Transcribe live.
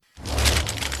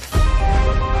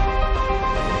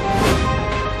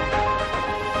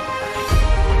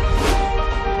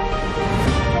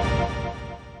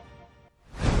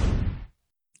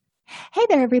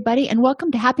there, everybody, and welcome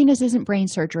to Happiness Isn't Brain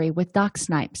Surgery with Doc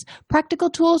Snipes, practical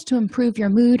tools to improve your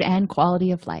mood and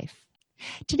quality of life.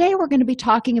 Today, we're going to be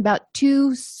talking about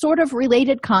two sort of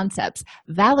related concepts,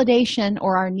 validation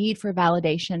or our need for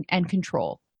validation and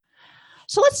control.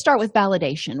 So let's start with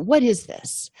validation. What is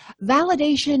this?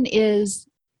 Validation is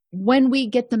when we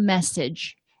get the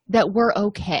message that we're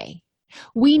okay.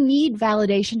 We need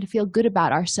validation to feel good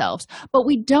about ourselves, but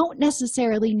we don't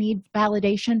necessarily need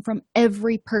validation from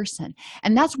every person.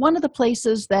 And that's one of the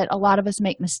places that a lot of us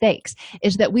make mistakes,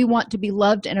 is that we want to be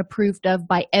loved and approved of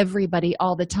by everybody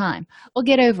all the time. Well,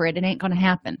 get over it. It ain't going to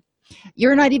happen.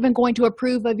 You're not even going to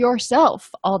approve of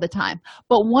yourself all the time.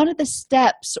 But one of the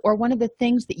steps or one of the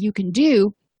things that you can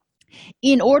do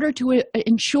in order to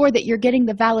ensure that you're getting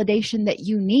the validation that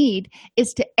you need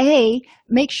is to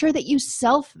make sure that you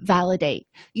self-validate.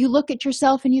 You look at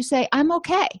yourself and you say, I'm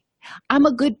okay. I'm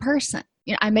a good person.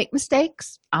 I make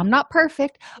mistakes. I'm not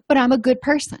perfect, but I'm a good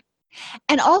person.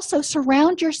 And also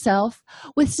surround yourself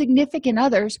with significant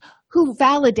others who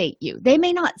validate you. They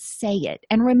may not say it.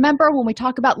 And remember, when we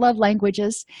talk about love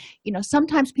languages,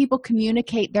 sometimes people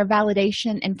communicate their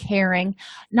validation and caring,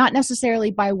 not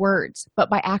necessarily by words, but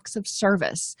by acts of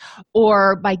service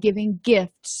or by giving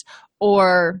gifts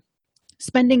or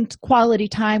spending quality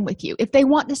time with you. If they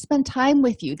want to spend time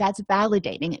with you, that's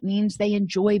validating. It means they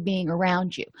enjoy being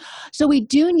around you. So we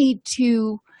do need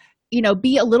to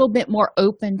be a little bit more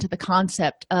open to the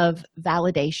concept of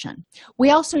validation. We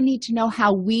also need to know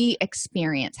how we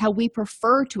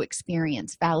prefer to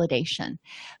experience validation.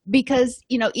 Because,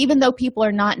 even though people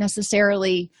are not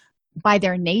necessarily by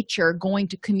their nature going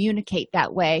to communicate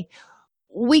that way,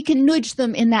 we can nudge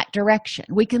them in that direction.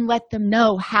 We can let them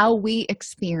know how we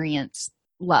experience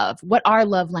love, what our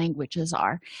love languages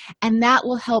are, and that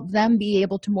will help them be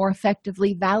able to more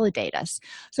effectively validate us.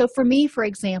 So for me, for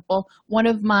example, one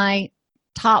of my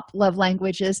top love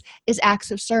languages is acts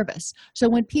of service. So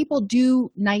when people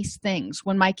do nice things,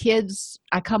 when my kids,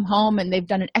 I come home and they've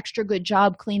done an extra good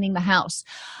job cleaning the house,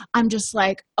 I'm just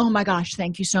like, oh my gosh,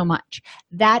 thank you so much.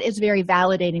 That is very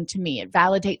validating to me. It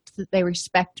validates that they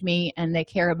respect me and they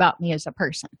care about me as a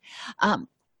person.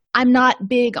 I'm not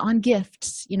big on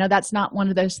gifts. That's not one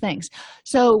of those things.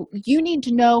 So you need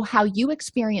to know how you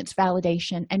experience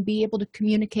validation and be able to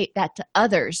communicate that to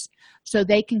others so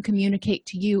they can communicate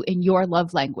to you in your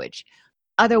love language.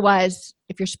 Otherwise,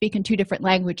 if you're speaking two different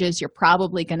languages, you're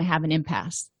probably going to have an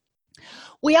impasse.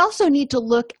 We also need to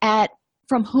look at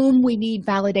from whom we need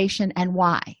validation and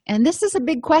why. And this is a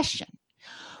big question.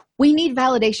 We need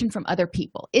validation from other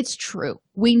people. It's true.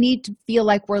 We need to feel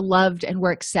like we're loved and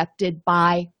we're accepted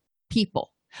by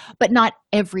people, but not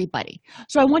everybody.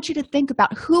 So I want you to think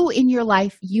about who in your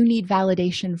life you need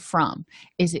validation from.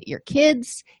 Is it your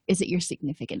kids? Is it your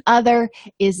significant other?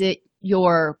 Is it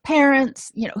your parents?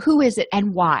 Who is it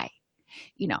and why?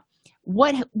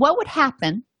 What would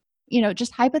happen,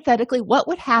 just hypothetically, what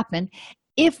would happen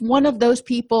if one of those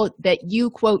people that you,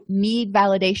 quote, need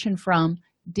validation from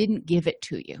didn't give it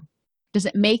to you? Does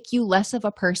it make you less of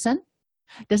a person?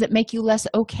 Does it make you less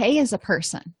okay as a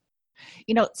person?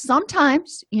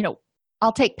 Sometimes,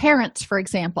 I'll take parents, for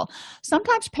example.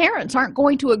 Sometimes parents aren't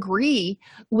going to agree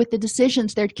with the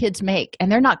decisions their kids make,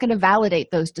 and they're not going to validate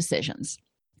those decisions.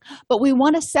 But we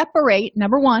want to separate,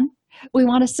 number one, we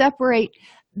want to separate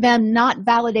them not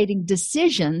validating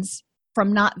decisions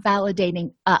from not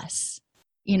validating us.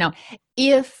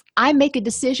 If I make a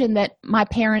decision that my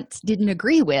parents didn't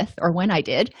agree with, or when I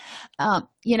did,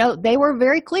 they were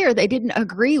very clear they didn't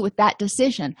agree with that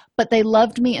decision, but they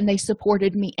loved me and they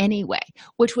supported me anyway,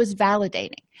 which was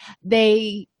validating.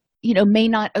 They, may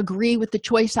not agree with the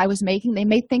choice I was making. They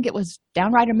may think it was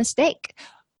downright a mistake,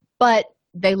 but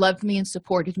they loved me and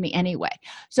supported me anyway.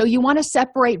 So you want to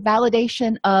separate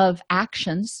validation of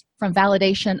actions from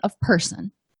validation of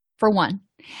person, for one.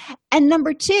 And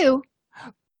number two,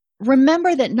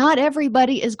 remember that not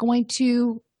everybody is going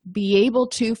to be able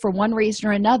to, for one reason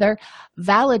or another,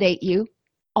 validate you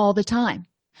all the time.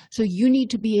 So you need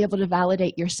to be able to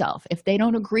validate yourself. If they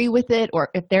don't agree with it, or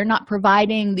if they're not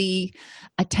providing the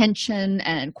attention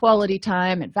and quality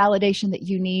time and validation that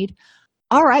you need,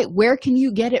 all right, where can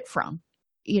you get it from?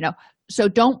 So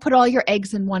don't put all your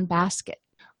eggs in one basket.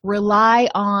 Rely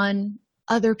on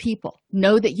other people.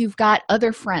 Know that you've got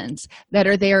other friends that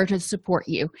are there to support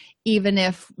you, even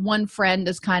if one friend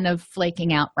is kind of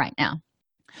flaking out right now.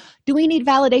 Do we need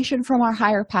validation from our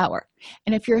higher power?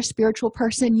 And if you're a spiritual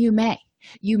person, you may.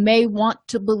 You may want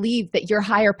to believe that your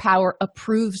higher power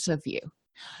approves of you.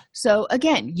 So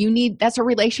again, that's a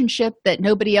relationship that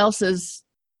nobody else is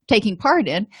taking part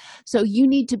in. So you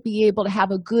need to be able to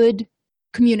have a good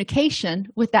communication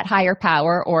with that higher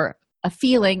power or a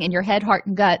feeling in your head, heart,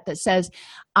 and gut that says,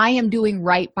 I am doing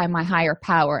right by my higher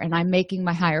power and I'm making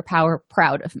my higher power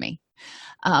proud of me.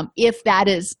 If that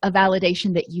is a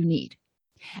validation that you need.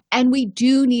 And we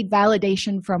do need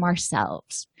validation from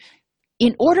ourselves.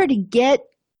 In order to get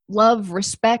love,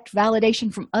 respect,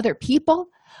 validation from other people,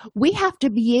 we have to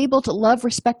be able to love,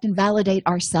 respect, and validate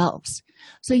ourselves.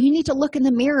 So you need to look in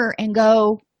the mirror and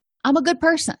go, I'm a good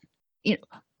person.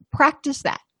 Practice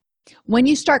that. When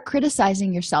you start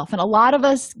criticizing yourself, and a lot of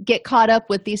us get caught up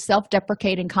with these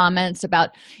self-deprecating comments about,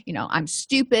 I'm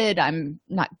stupid, I'm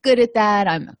not good at that,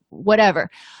 I'm whatever.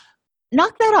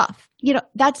 Knock that off.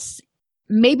 That's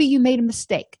maybe you made a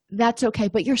mistake. That's okay,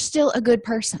 but you're still a good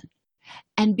person.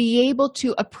 And be able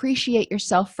to appreciate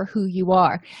yourself for who you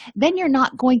are. Then you're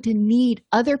not going to need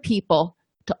other people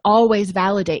to always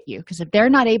validate you, because if they're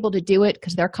not able to do it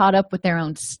because they're caught up with their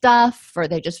own stuff, or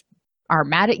they just are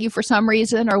mad at you for some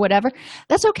reason or whatever,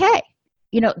 that's okay.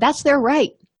 That's their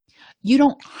right. You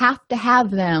don't have to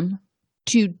have them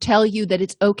to tell you that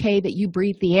it's okay that you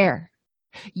breathe the air.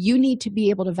 You need to be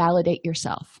able to validate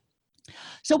yourself.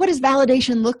 So what does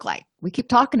validation look like? We keep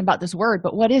talking about this word,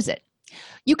 but what is it?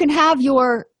 You can have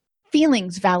your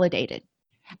feelings validated.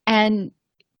 And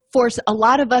for a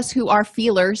lot of us who are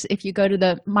feelers, if you go to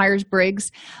the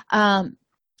Myers-Briggs,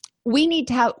 we need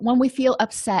to have, when we feel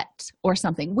upset or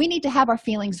something, we need to have our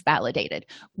feelings validated.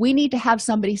 We need to have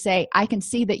somebody say, I can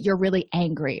see that you're really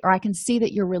angry, or I can see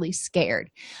that you're really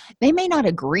scared. They may not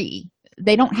agree.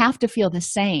 They don't have to feel the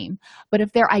same. But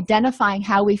if they're identifying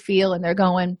how we feel and they're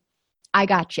going, I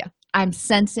got you. I'm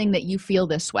sensing that you feel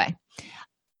this way.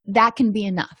 That can be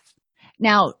enough.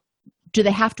 Now, do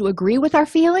they have to agree with our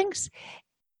feelings?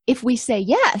 If we say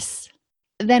yes,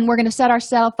 then we're going to set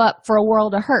ourselves up for a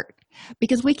world of hurt,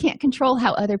 because we can't control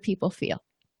how other people feel.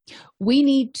 We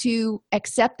need to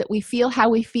accept that we feel how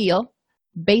we feel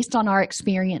based on our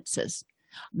experiences.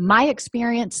 My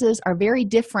experiences are very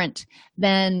different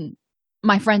than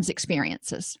my friend's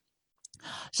experiences.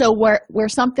 So where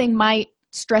something might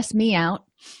stress me out,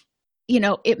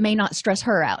 it may not stress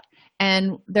her out.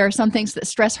 And there are some things that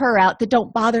stress her out that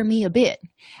don't bother me a bit.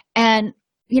 And,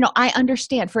 I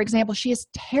understand. For example, she is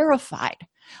terrified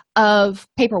of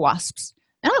paper wasps.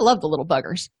 And I love the little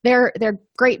buggers. They're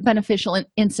great beneficial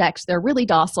insects. They're really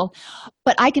docile.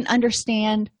 But I can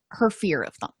understand her fear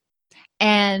of them.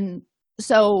 And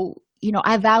so,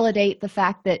 I validate the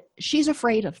fact that she's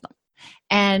afraid of them.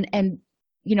 And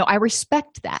I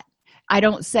respect that. I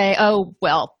don't say, oh,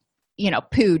 well,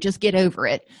 poo, just get over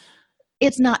it.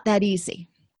 It's not that easy.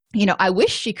 I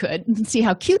wish she could and see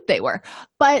how cute they were,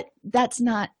 but that's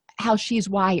not how she's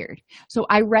wired. So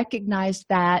I recognize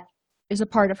that is a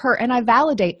part of her, and I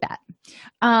validate that.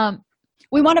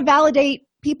 We want to validate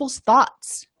people's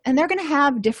thoughts, and they're going to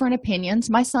have different opinions.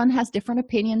 My son has different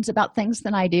opinions about things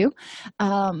than I do.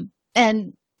 And,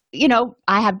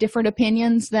 I have different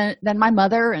opinions than my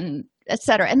mother, and et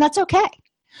cetera. And that's okay.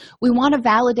 We want to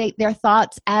validate their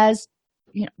thoughts as,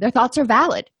 their thoughts are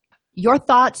valid. Your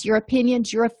thoughts, your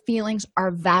opinions, your feelings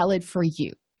are valid for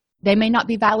you. They may not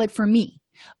be valid for me,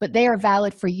 but they are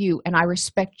valid for you, and I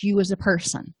respect you as a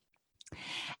person.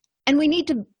 And we need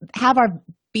to have our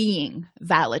being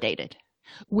validated.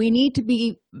 We need to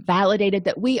be validated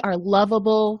that we are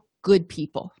lovable, good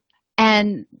people.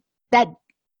 And that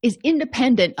is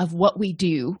independent of what we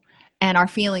do and our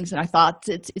feelings and our thoughts.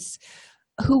 It's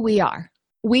who we are.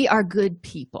 We are good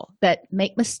people that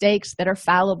make mistakes, that are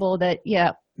fallible, that,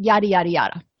 yada, yada,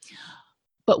 yada.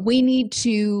 But we need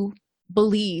to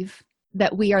believe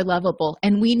that we are lovable,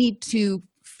 and we need to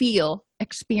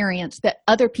experience that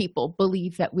other people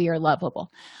believe that we are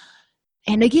lovable.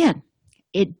 And again,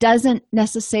 it doesn't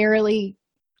necessarily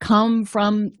come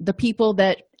from the people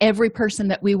that every person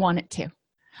that we want it to.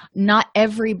 Not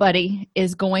everybody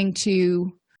is going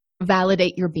to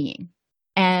validate your being.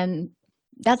 And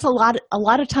that's a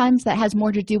lot of times that has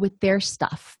more to do with their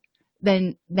stuff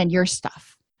than your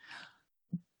stuff.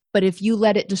 But if you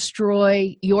let it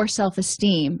destroy your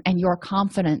self-esteem and your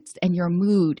confidence and your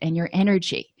mood and your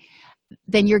energy,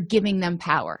 then you're giving them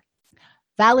power.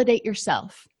 Validate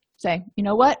yourself. Say, you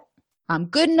know what? I'm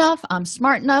good enough, I'm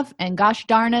smart enough, and gosh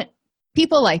darn it,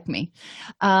 people like me.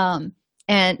 And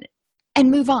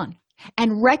move on.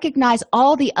 And recognize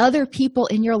all the other people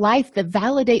in your life that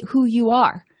validate who you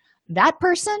are. That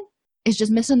person is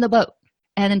just missing the boat.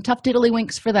 And then tough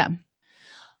tiddlywinks for them.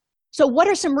 So what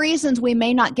are some reasons we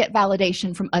may not get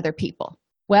validation from other people?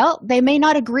 Well, they may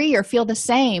not agree or feel the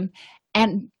same,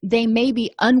 and they may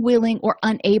be unwilling or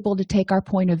unable to take our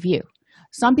point of view.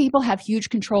 Some people have huge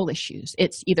control issues.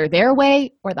 It's either their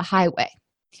way or the highway.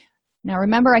 Now,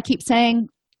 remember, I keep saying,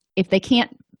 if they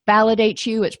can't validates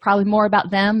you, it's probably more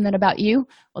about them than about you.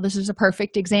 Well, this is a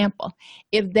perfect example.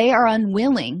 If they are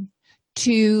unwilling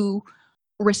to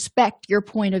respect your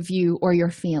point of view or your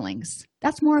feelings,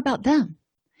 that's more about them.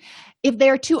 If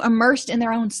they're too immersed in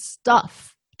their own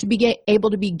stuff to be able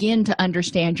to begin to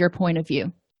understand your point of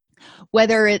view,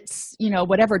 whether it's,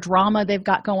 whatever drama they've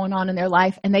got going on in their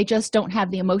life, and they just don't have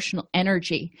the emotional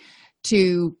energy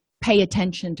to pay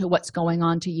attention to what's going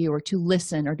on to you or to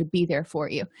listen or to be there for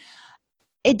you,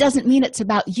 it doesn't mean it's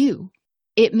about you.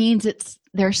 It means it's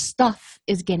their stuff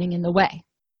is getting in the way.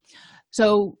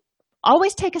 So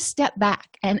always take a step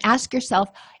back and ask yourself,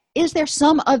 is there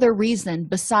some other reason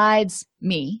besides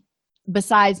me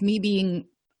being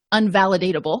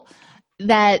unvalidatable,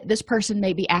 that this person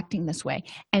may be acting this way?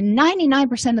 And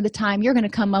 99% of the time, you're going to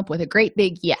come up with a great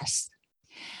big yes.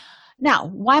 Now,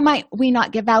 why might we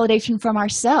not get validation from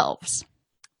ourselves?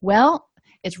 Well,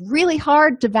 it's really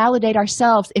hard to validate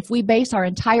ourselves if we base our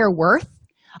entire worth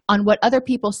on what other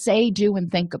people say, do,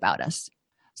 and think about us.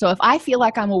 So if I feel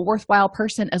like I'm a worthwhile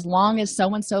person as long as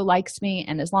so-and-so likes me,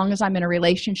 and as long as I'm in a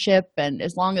relationship, and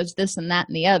as long as this and that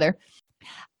and the other,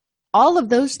 all of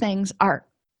those things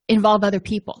involve other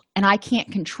people, and I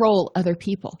can't control other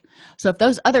people. So if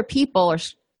those other people are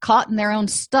caught in their own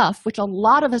stuff, which a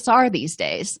lot of us are these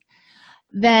days,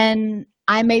 then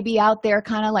I may be out there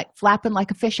kind of like flapping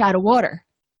like a fish out of water.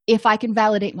 If I can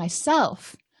validate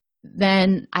myself,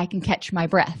 then I can catch my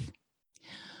breath.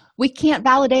 We can't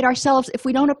validate ourselves if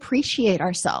we don't appreciate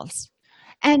ourselves.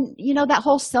 And, that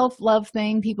whole self-love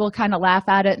thing, people kind of laugh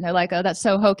at it and they're like, oh, that's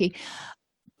so hokey.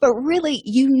 But really,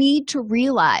 you need to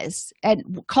realize, and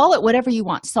call it whatever you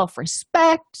want,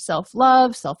 self-respect,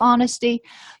 self-love, self-honesty.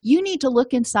 You need to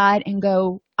look inside and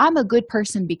go, I'm a good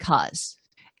person because.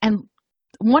 And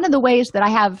one of the ways that I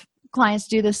have clients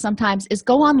do this sometimes is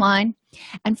go online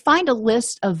and find a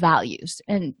list of values.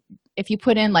 And if you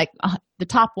put in like the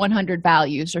top 100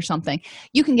 values or something,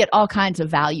 you can get all kinds of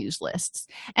values lists.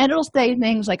 And it'll say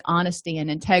things like honesty and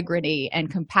integrity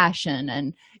and compassion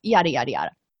and yada, yada,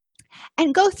 yada.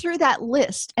 And go through that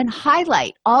list and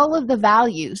highlight all of the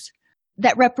values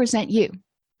that represent you.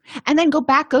 And then go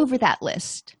back over that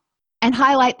list and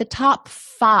highlight the top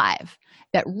 5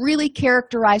 that really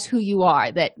characterize who you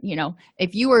are. That,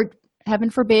 if you were, heaven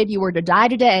forbid, you were to die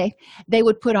today, they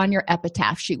would put on your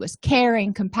epitaph, she was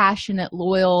caring, compassionate,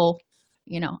 loyal.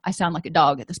 I sound like a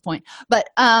dog at this point. But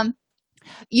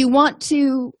you want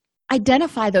to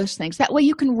identify those things. That way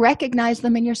you can recognize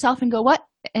them in yourself and go, what?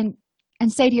 And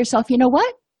say to yourself, you know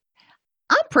what?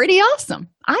 I'm pretty awesome.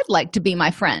 I'd like to be my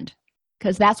friend,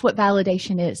 because that's what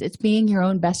validation is. It's being your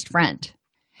own best friend.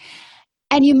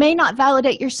 And you may not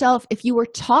validate yourself if you were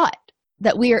taught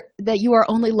that you are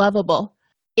only lovable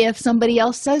if somebody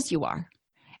else says you are.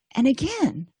 And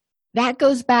again, that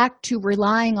goes back to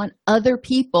relying on other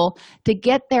people to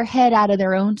get their head out of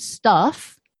their own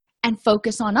stuff and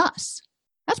focus on us.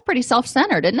 That's pretty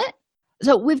self-centered, isn't it?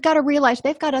 So we've got to realize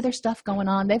they've got other stuff going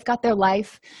on. They've got their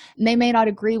life, and they may not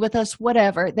agree with us,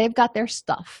 whatever. They've got their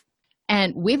stuff,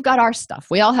 and we've got our stuff.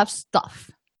 We all have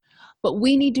stuff. But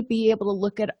we need to be able to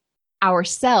look at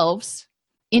ourselves,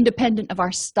 independent of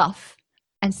our stuff,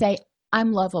 and say,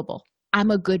 I'm lovable.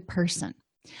 I'm a good person.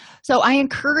 So I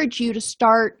encourage you to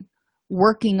start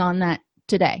working on that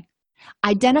today.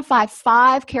 Identify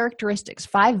 5 characteristics,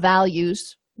 5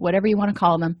 values, whatever you want to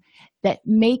call them, that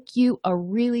make you a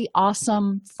really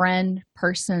awesome friend,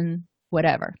 person,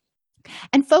 whatever.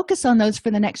 And focus on those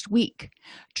for the next week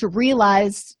to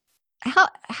realize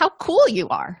how cool you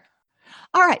are.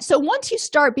 All right, so once you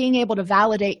start being able to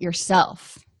validate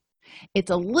yourself,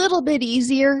 it's a little bit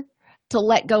easier to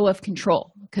let go of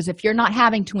control. Because if you're not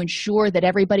having to ensure that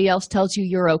everybody else tells you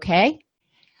you're okay,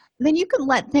 then you can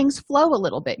let things flow a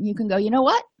little bit. And you can go, you know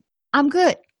what? I'm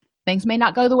good. Things may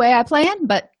not go the way I planned,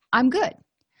 but I'm good.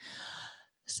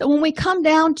 So when we come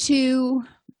down to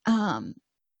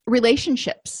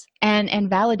relationships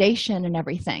and validation and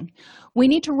everything, we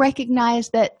need to recognize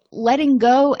that letting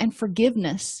go and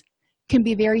forgiveness can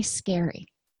be very scary.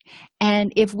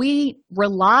 And if we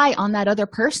rely on that other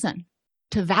person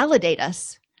to validate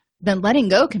us, then letting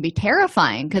go can be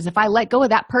terrifying, because if I let go of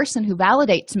that person who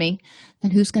validates me,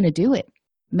 then who's going to do it?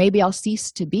 Maybe I'll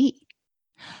cease to be.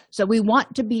 So we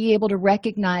want to be able to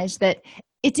recognize that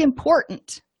it's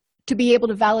important to be able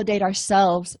to validate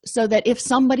ourselves so that if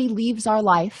somebody leaves our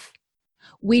life,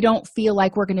 we don't feel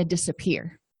like we're going to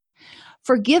disappear.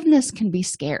 Forgiveness can be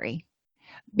scary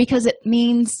because it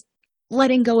means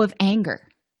letting go of anger.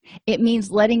 It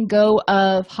means letting go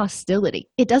of hostility.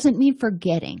 It doesn't mean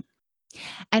forgetting.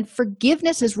 And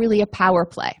forgiveness is really a power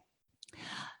play.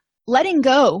 Letting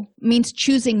go means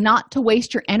choosing not to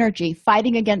waste your energy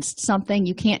fighting against something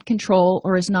you can't control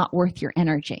or is not worth your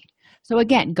energy. So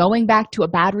again, going back to a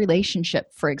bad relationship,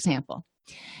 for example,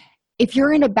 if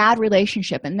you're in a bad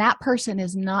relationship and that person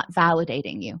is not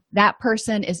validating you, that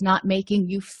person is not making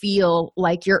you feel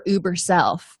like your uber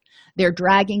self, they're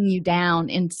dragging you down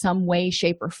in some way,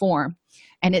 shape, or form,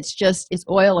 and it's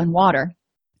oil and water,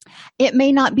 it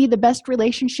may not be the best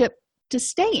relationship to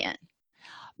stay in.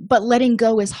 But letting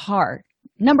go is hard.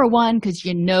 Number one, because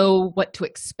you know what to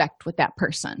expect with that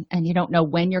person, and you don't know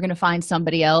when you're going to find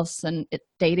somebody else, and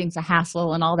dating's a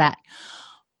hassle and all that.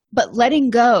 But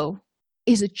letting go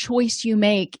is a choice you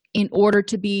make in order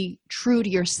to be true to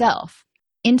yourself.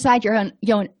 Inside your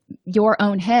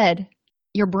own head,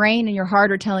 your brain and your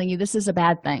heart are telling you this is a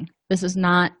bad thing. This is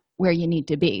not where you need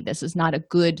to be. This is not a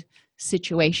good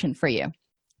situation for you.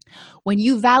 When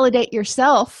you validate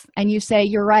yourself and you say,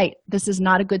 you're right, this is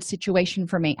not a good situation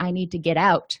for me, I need to get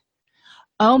out.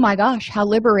 Oh my gosh, how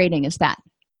liberating is that?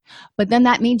 But then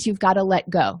that means you've got to let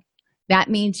go. That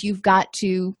means you've got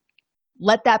to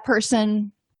let that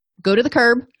person go to the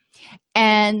curb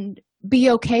and be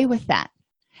okay with that,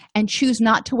 and choose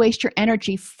not to waste your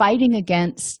energy fighting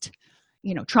against,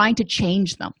 trying to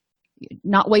change them.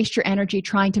 Not waste your energy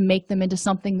trying to make them into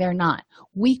something they're not.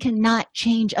 We cannot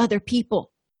change other people.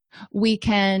 We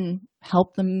can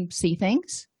help them see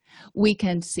things. We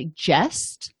can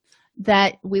suggest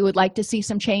that we would like to see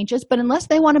some changes, but unless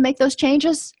they want to make those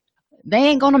changes, they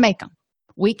ain't going to make them.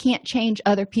 We can't change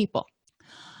other people.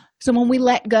 So when we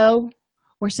let go,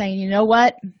 we're saying, you know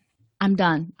what? I'm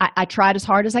done. I tried as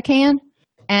hard as I can,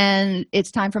 and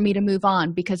it's time for me to move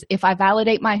on, because if I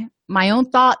validate my own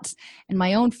thoughts and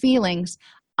my own feelings,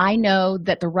 I know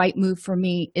that the right move for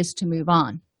me is to move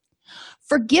on.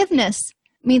 Forgiveness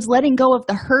means letting go of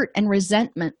the hurt and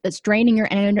resentment that's draining your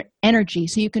energy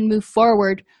so you can move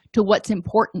forward to what's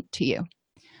important to you.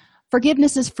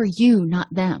 Forgiveness is for you, not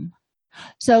them.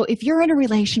 So if you're in a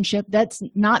relationship that's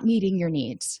not meeting your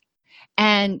needs,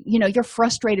 and you're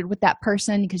frustrated with that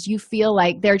person because you feel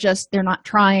like they're not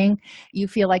trying, you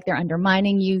feel like they're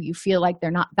undermining you, you feel like they're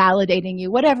not validating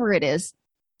you, whatever it is,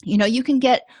 you can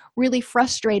get really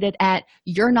frustrated at,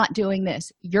 you're not doing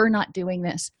this, you're not doing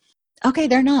this. Okay,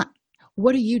 they're not.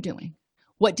 What are you doing?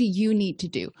 What do you need to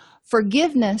do?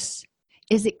 Forgiveness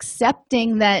is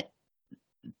accepting that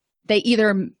they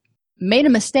either made a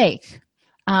mistake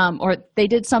or they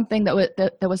did something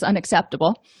that was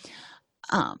unacceptable,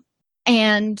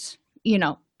 and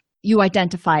you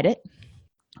identified it,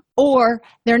 or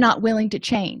they're not willing to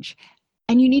change,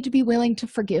 and you need to be willing to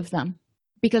forgive them,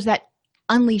 because that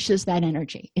unleashes that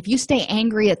energy. If you stay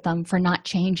angry at them for not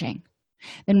changing,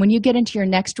 then when you get into your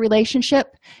next relationship,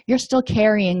 you're still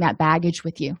carrying that baggage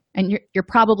with you, and you're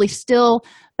probably still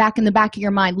back in the back of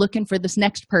your mind looking for this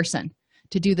next person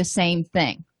to do the same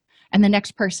thing, and the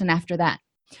next person after that.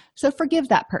 So forgive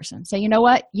that person. Say, you know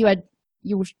what? You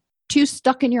were too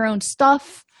stuck in your own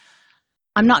stuff.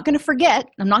 I'm not going to forget.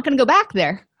 I'm not going to go back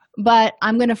there, but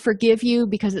I'm going to forgive you,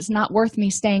 because it's not worth me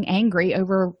staying angry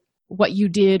over what you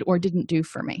did or didn't do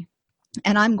for me,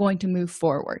 and I'm going to move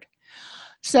forward.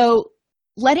 So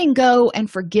letting go and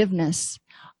forgiveness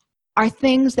are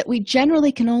things that we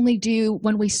generally can only do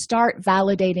when we start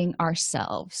validating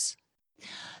ourselves.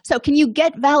 So can you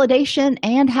get validation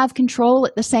and have control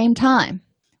at the same time?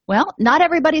 Well, not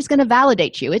everybody's going to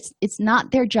validate you. It's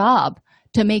not their job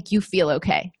to make you feel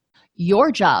okay.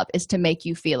 Your job is to make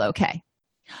you feel okay.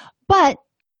 But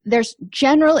you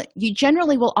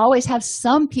generally will always have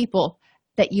some people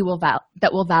that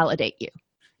will validate you.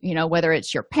 Whether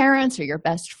it's your parents or your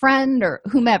best friend or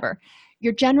whomever,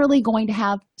 you're generally going to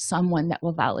have someone that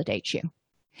will validate you.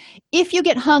 If you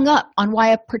get hung up on why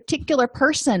a particular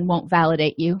person won't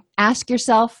validate you, ask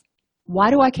yourself, why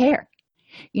do I care?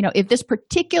 If this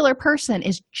particular person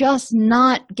is just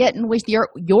not getting with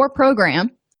your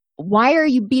program, why are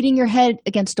you beating your head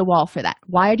against a wall for that?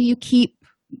 Why do you keep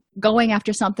going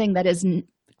after something that is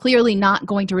clearly not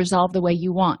going to resolve the way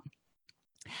you want?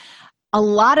 A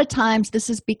lot of times this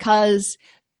is because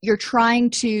you're trying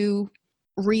to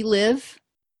relive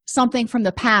something from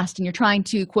the past, and you're trying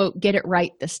to, quote, get it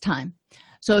right this time.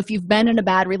 So if you've been in a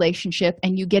bad relationship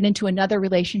and you get into another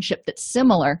relationship that's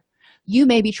similar, you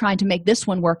may be trying to make this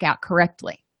one work out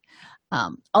correctly.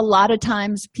 A lot of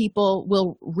times people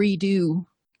will redo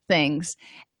things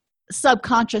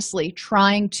subconsciously,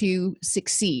 trying to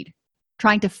succeed,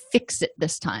 trying to fix it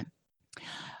this time.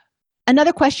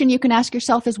 Another question you can ask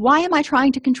yourself is, why am I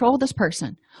trying to control this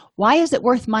person? Why is it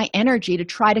worth my energy to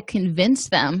try to convince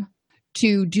them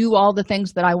to do all the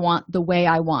things that I want the way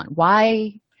I want?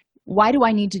 Why do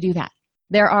I need to do that?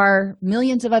 There are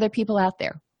millions of other people out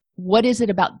there. What is it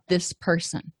about this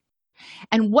person?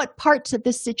 And what parts of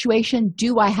this situation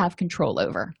do I have control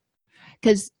over?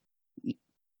 Because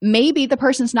maybe the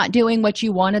person's not doing what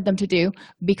you wanted them to do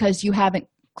because you haven't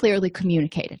clearly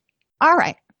communicated. All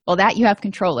right, well, that you have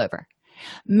control over.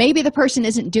 Maybe the person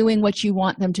isn't doing what you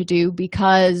want them to do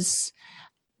because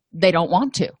they don't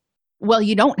want to. Well,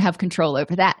 you don't have control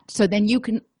over that. So then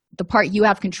the part you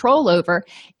have control over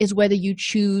is whether you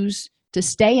choose to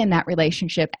stay in that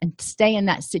relationship and stay in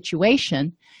that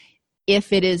situation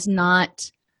if it is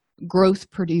not growth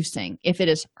producing, if it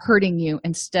is hurting you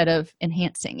instead of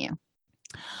enhancing you.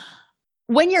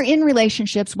 When you're in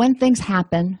relationships, when things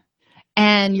happen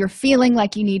and you're feeling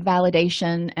like you need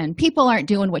validation and people aren't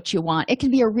doing what you want, it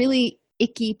can be a really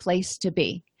icky place to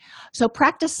be. So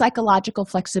practice psychological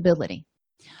flexibility.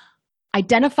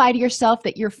 Identify to yourself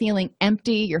that you're feeling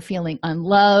empty, you're feeling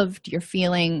unloved, you're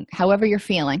feeling however you're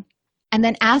feeling, and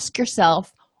then ask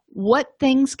yourself, what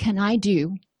things can I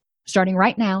do starting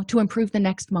right now to improve the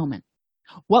next moment?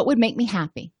 What would make me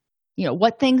happy?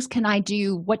 What things can I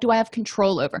do? What do I have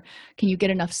control over? Can you get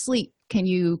enough sleep? Can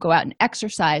you go out and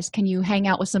exercise? Can you hang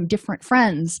out with some different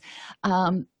friends?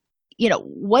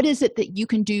 What is it that you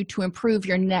can do to improve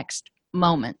your next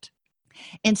moment?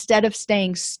 Instead of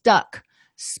staying stuck,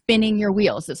 spinning your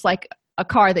wheels. It's like a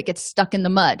car that gets stuck in the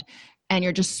mud and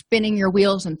you're just spinning your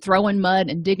wheels and throwing mud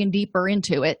and digging deeper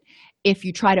into it. If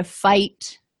you try to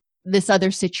fight this other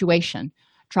situation,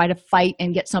 try to fight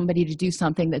and get somebody to do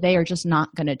something that they are just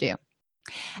not going to do.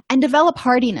 And develop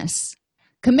hardiness,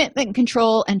 commitment,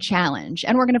 control, and challenge.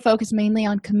 And we're going to focus mainly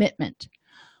on commitment.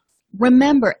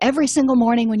 Remember, every single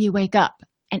morning when you wake up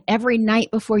and every night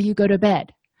before you go to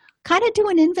bed, kind of do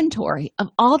an inventory of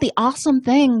all the awesome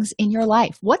things in your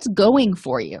life. What's going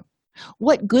for you?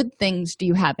 What good things do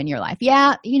you have in your life?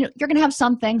 Yeah, you're going to have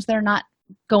some things that are not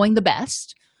going the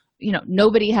best.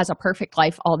 Nobody has a perfect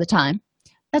life all the time.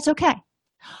 That's okay.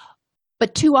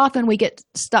 But too often we get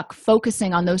stuck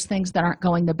focusing on those things that aren't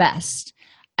going the best.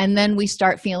 And then we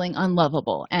start feeling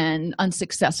unlovable and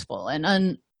unsuccessful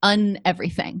and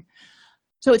everything.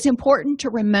 So it's important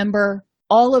to remember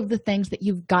all of the things that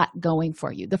you've got going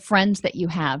for you, the friends that you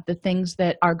have, the things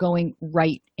that are going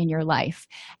right in your life.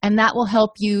 And that will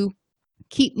help you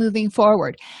keep moving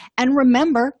forward. And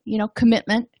remember,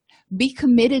 commitment. Be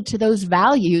committed to those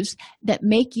values that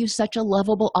make you such a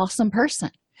lovable, awesome person.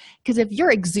 Because if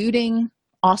you're exuding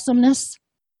awesomeness,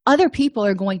 other people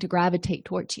are going to gravitate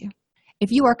towards you.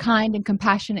 If you are kind and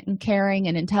compassionate and caring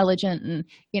and intelligent and,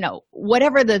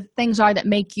 whatever the things are that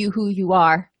make you who you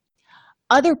are,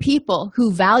 other people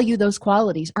who value those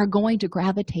qualities are going to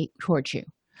gravitate towards you.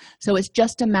 So it's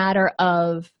just a matter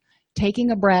of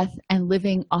taking a breath and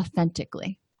living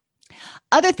authentically.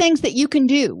 Other things that you can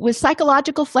do with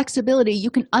psychological flexibility, you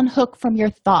can unhook from your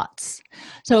thoughts.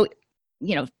 So,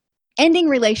 ending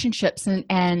relationships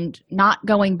and not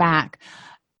going back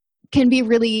can be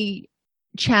really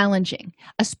challenging,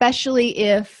 especially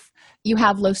if you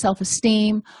have low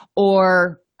self-esteem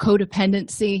or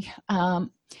codependency.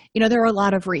 There are a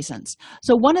lot of reasons.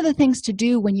 So one of the things to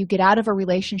do when you get out of a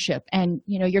relationship and,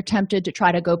 you're tempted to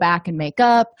try to go back and make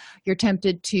up, you're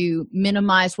tempted to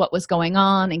minimize what was going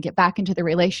on and get back into the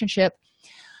relationship.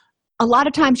 A lot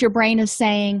of times your brain is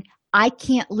saying, I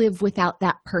can't live without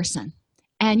that person.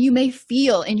 And you may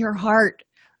feel in your heart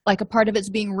like a part of it's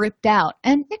being ripped out.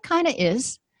 And it kind of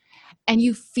is. And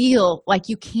you feel like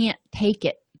you can't take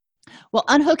it. Well,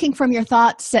 unhooking from your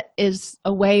thoughts is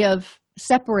a way of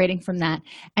separating from that.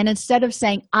 And instead of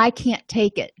saying, I can't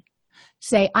take it,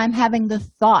 say, I'm having the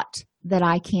thought that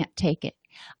I can't take it.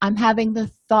 I'm having the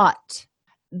thought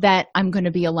that I'm going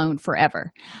to be alone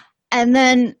forever. And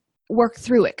then work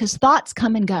through it, because thoughts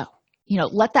come and go.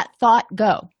 Let that thought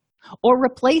go or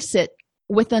replace it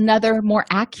with another more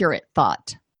accurate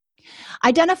thought.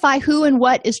 Identify who and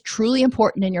what is truly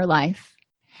important in your life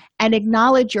and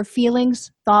acknowledge your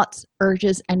feelings, thoughts,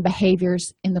 urges, and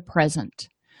behaviors in the present.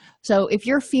 So if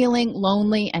you're feeling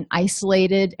lonely and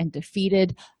isolated and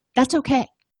defeated, that's okay.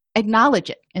 Acknowledge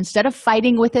it. Instead of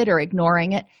fighting with it or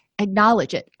ignoring it,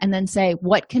 acknowledge it and then say,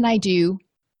 what can I do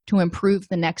to improve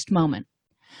the next moment?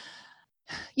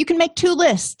 You can make 2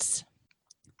 lists.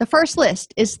 The first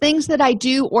list is things that I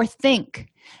do or think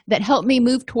that help me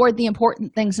move toward the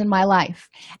important things in my life.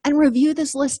 And review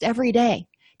this list every day,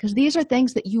 because these are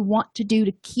things that you want to do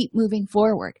to keep moving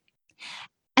forward.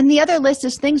 And the other list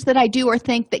is things that I do or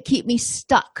think that keep me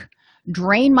stuck,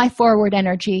 drain my forward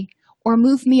energy, or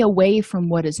move me away from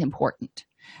what is important.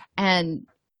 And,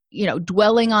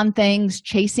 dwelling on things,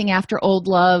 chasing after old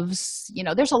loves,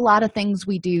 there's a lot of things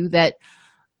we do that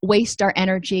waste our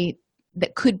energy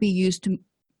that could be used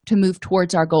to move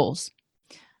towards our goals.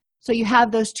 So you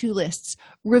have those two lists.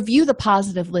 Review the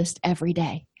positive list every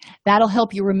day. That'll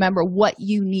help you remember what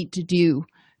you need to do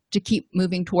to keep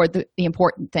moving toward the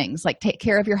important things, like take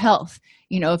care of your health.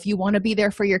 If you want to be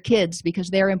there for your kids because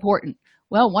they're important,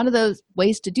 well, one of those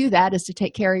ways to do that is to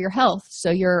take care of your health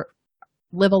so you're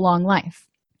live a long life.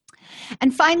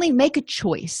 And finally, make a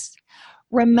choice.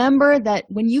 Remember that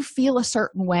when you feel a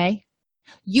certain way,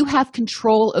 you have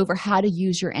control over how to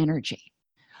use your energy.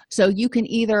 So you can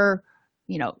either,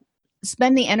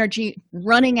 spend the energy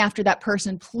running after that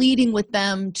person, pleading with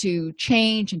them to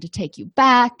change and to take you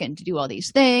back and to do all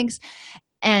these things,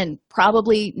 and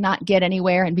probably not get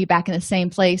anywhere and be back in the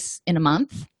same place in a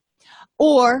month.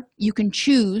 Or you can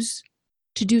choose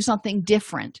to do something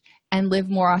different and live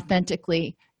more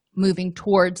authentically, moving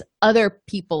towards other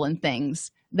people and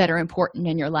things that are important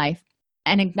in your life,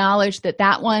 and acknowledge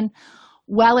that one,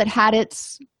 while it had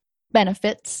its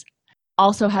benefits,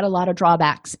 also had a lot of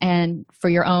drawbacks, and for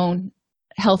your own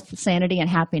health, sanity, and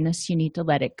happiness, you need to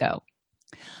let it go.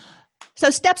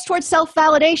 So steps towards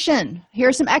self-validation. Here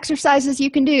are some exercises you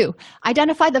can do.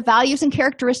 Identify the values and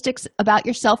characteristics about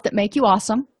yourself that make you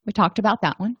awesome. We talked about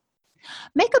that one.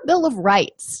 Make a bill of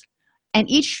rights, and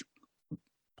each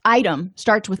item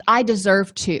starts with I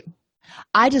deserve to.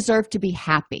 I deserve to be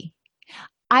happy.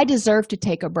 I deserve to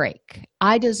take a break.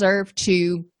 I deserve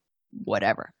to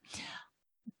whatever.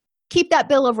 Keep that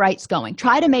bill of rights going.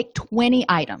 Try to make 20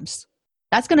 items.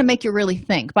 That's going to make you really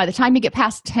think. By the time you get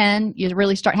past 10, you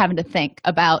really start having to think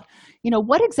about,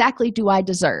 what exactly do I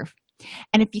deserve?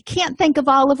 And if you can't think of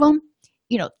all of them,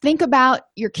 think about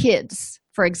your kids,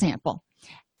 for example,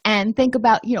 and think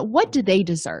about, what do they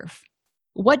deserve?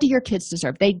 What do your kids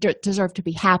deserve? They deserve to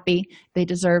be happy. They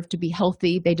deserve to be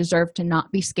healthy. They deserve to not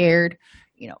be scared.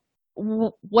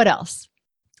 What else?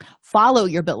 Follow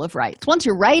your bill of rights. Once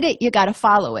you write it, you got to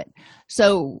follow it.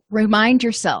 So remind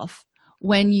yourself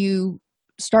when you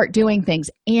start doing things,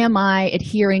 am I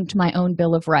adhering to my own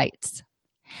bill of rights?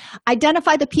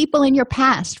 Identify the people in your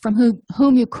past from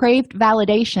whom you craved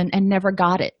validation and never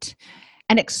got it,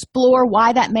 and explore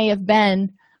why that may have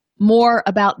been more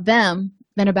about them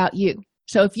than about you.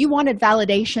 So if you wanted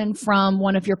validation from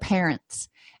one of your parents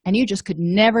and you just could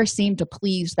never seem to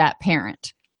please that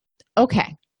parent,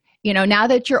 okay, now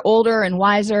that you're older and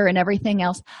wiser and everything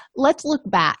else, let's look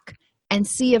back and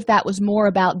see if that was more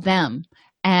about them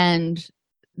and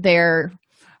their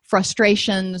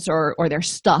frustrations or their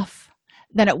stuff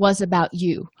than it was about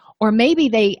you. Or maybe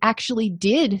they actually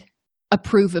did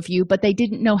approve of you, but they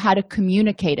didn't know how to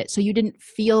communicate it, so you didn't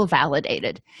feel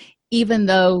validated, even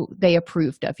though they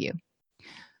approved of you.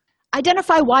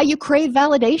 Identify why you crave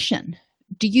validation.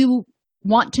 Do you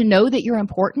want to know that you're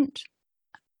important?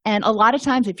 And a lot of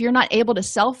times, if you're not able to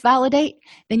self-validate,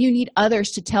 then you need others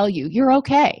to tell you you're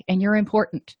okay and you're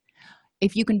important.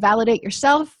 If you can validate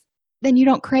yourself, then you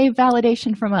don't crave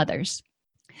validation from others.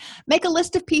 Make a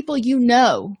list of people you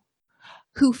know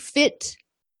who fit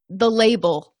the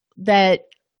label that,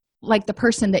 like the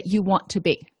person that you want to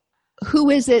be. Who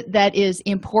is it that is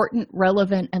important,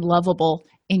 relevant, and lovable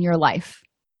in your life?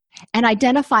 And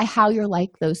identify how you're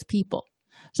like those people.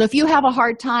 So if you have a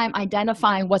hard time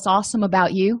identifying what's awesome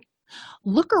about you,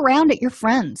 look around at your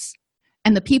friends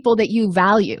and the people that you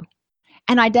value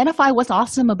and identify what's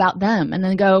awesome about them, and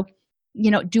then go,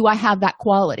 do I have that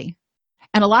quality?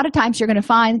 And a lot of times you're going to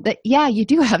find that, yeah, you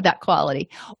do have that quality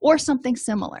or something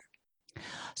similar.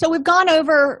 So we've gone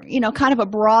over, kind of a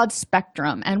broad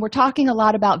spectrum, and we're talking a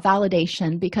lot about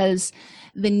validation because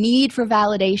the need for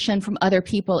validation from other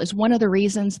people is one of the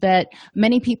reasons that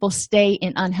many people stay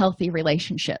in unhealthy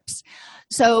relationships.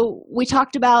 So we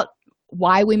talked about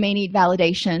why we may need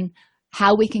validation,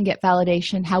 how we can get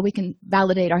validation, how we can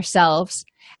validate ourselves.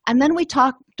 And then we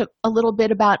talked a little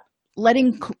bit about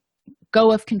letting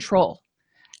go of control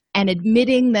and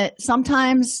admitting that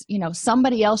sometimes,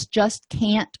 somebody else just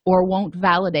can't or won't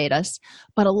validate us,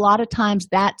 but a lot of times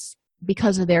that's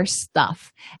because of their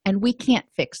stuff, and we can't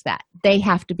fix that. They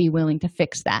have to be willing to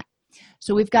fix that.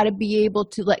 So we've got to be able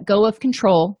to let go of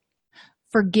control,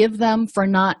 forgive them for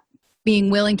not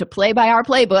being willing to play by our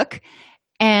playbook,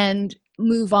 and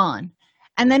move on.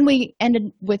 And then we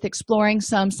ended with exploring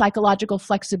some psychological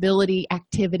flexibility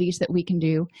activities that we can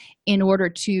do in order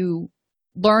to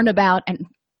learn about and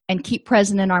keep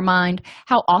present in our mind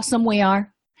how awesome we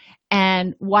are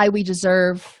and why we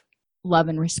deserve love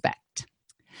and respect.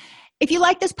 If you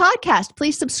like this podcast,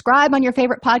 please subscribe on your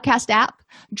favorite podcast app,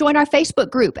 join our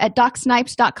Facebook group at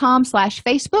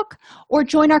docsnipes.com/Facebook, or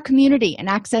join our community and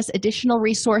access additional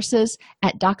resources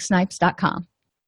at docsnipes.com.